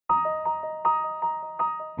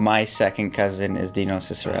My second cousin is Dino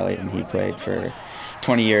Ciccarelli, and he played for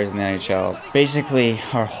 20 years in the NHL. Basically,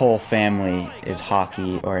 our whole family is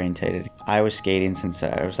hockey orientated. I was skating since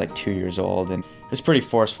I was like 2 years old, and it was pretty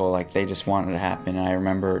forceful. Like, they just wanted it to happen. And I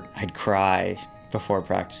remember I'd cry before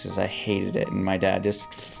practices. I hated it, and my dad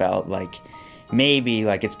just felt like maybe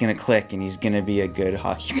like it's gonna click and he's gonna be a good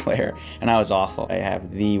hockey player. And I was awful. I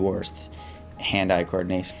have the worst hand-eye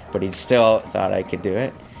coordination, but he still thought I could do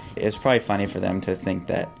it. It was probably funny for them to think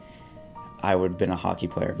that I would have been a hockey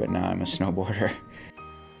player, but now I'm a snowboarder.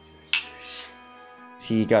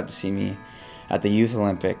 He got to see me at the Youth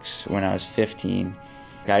Olympics when I was 15.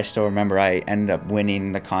 I still remember I ended up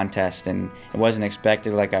winning the contest, and it wasn't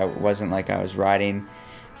expected. Like, I wasn't like I was riding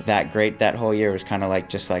that great that whole year. It was kind of like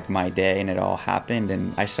just like my day, and it all happened.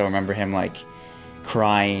 And I still remember him like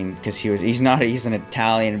crying because he's an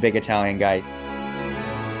Italian, big Italian guy.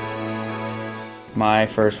 My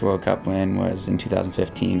first World Cup win was in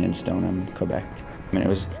 2015 in Stoneham, Quebec. I mean, it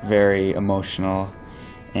was very emotional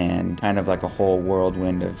and kind of like a whole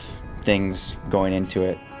whirlwind of things going into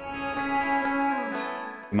it.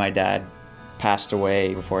 My dad passed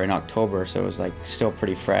away in October, so it was like still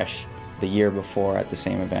pretty fresh. The year before at the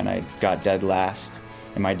same event, I got dead last,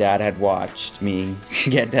 and my dad had watched me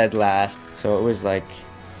get dead last. So it was like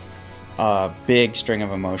a big string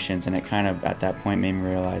of emotions, and it kind of at that point made me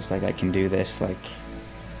realize like I can do this, like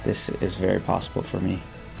this is very possible for me.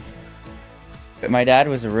 But my dad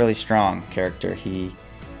was a really strong character. He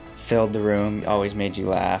filled the room, always made you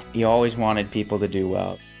laugh. He always wanted people to do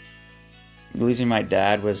well. Losing my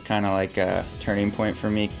dad was kind of like a turning point for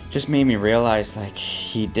me. Just made me realize like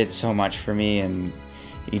he did so much for me, and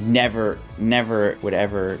he never would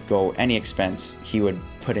ever go any expense he would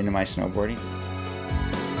put into my snowboarding.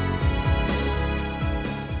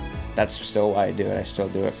 That's still why I do it. I still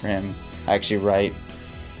do it for him. I actually write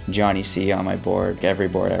Johnny C on my board, every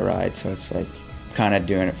board I ride, so it's like kind of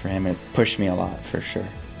doing it for him. It pushed me a lot for sure.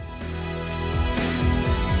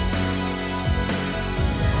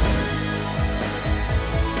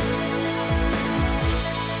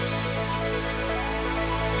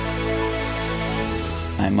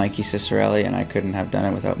 I'm Mikey Ciccarelli, and I couldn't have done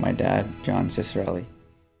it without my dad, John Ciccarelli.